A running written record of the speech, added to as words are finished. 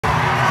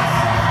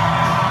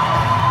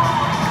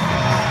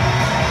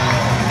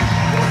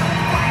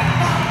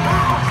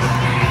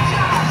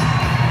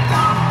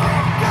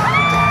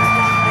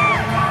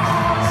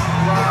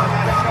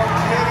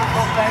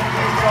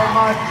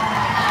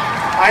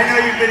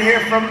been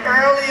here from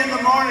early in the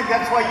morning.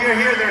 That's why you're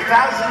here. There are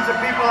thousands of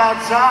people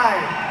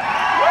outside.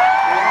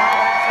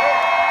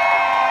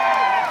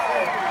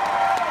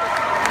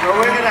 So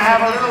we're going to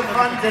have a little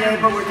fun today,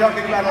 but we're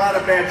talking about a lot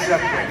of bad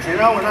subjects.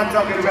 You know, we're not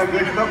talking about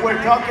good, but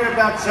we're talking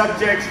about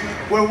subjects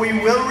where we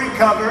will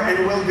recover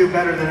and will do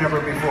better than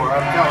ever before.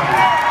 I'm telling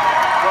you.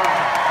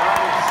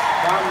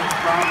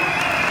 Promise.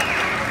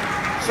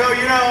 So,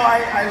 you know,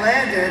 I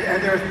landed, and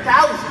there are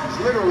thousands,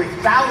 literally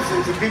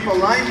thousands of people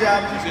lined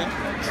up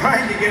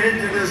trying to get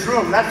into this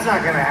room. That's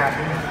not going to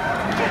happen.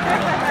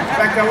 In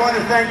fact, I want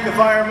to thank the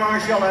fire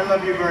marshal. I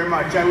love you very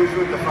much. I was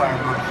with the fire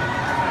marshal.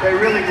 They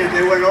really did.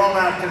 They went all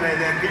out today.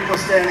 They had people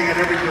standing at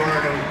every door,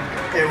 and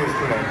it was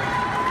great.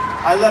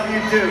 I love you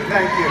too.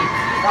 Thank you.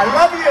 I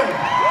love you.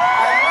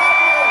 I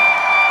love you.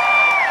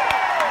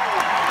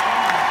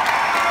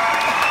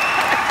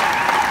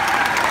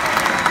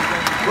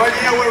 Well,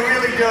 you know, we're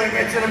really doing,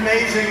 it's an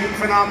amazing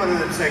phenomenon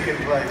that's taking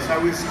place. I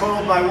was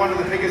called by one of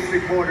the biggest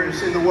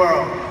reporters in the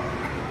world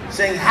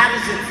saying, how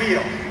does it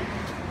feel?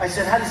 I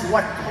said, how does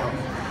what feel?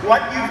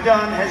 What you've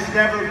done has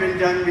never been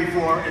done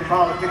before in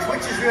politics,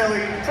 which is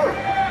really true.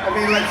 I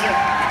mean,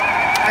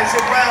 I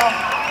said, well,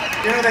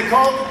 you know, they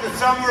called it the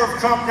summer of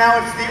Trump, now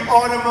it's the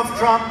autumn of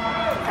Trump,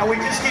 and we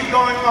just keep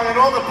going along, and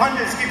all the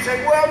pundits keep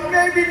saying, well,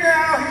 maybe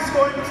now he's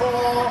going to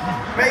fall,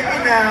 maybe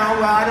now.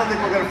 Well, I don't think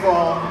we're going to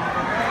fall.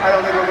 I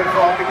don't think we're going to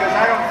fall, because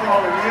I don't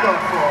fall and you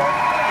don't fall.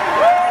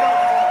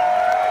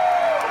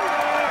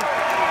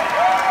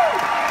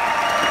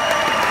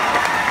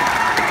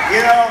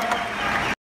 You know,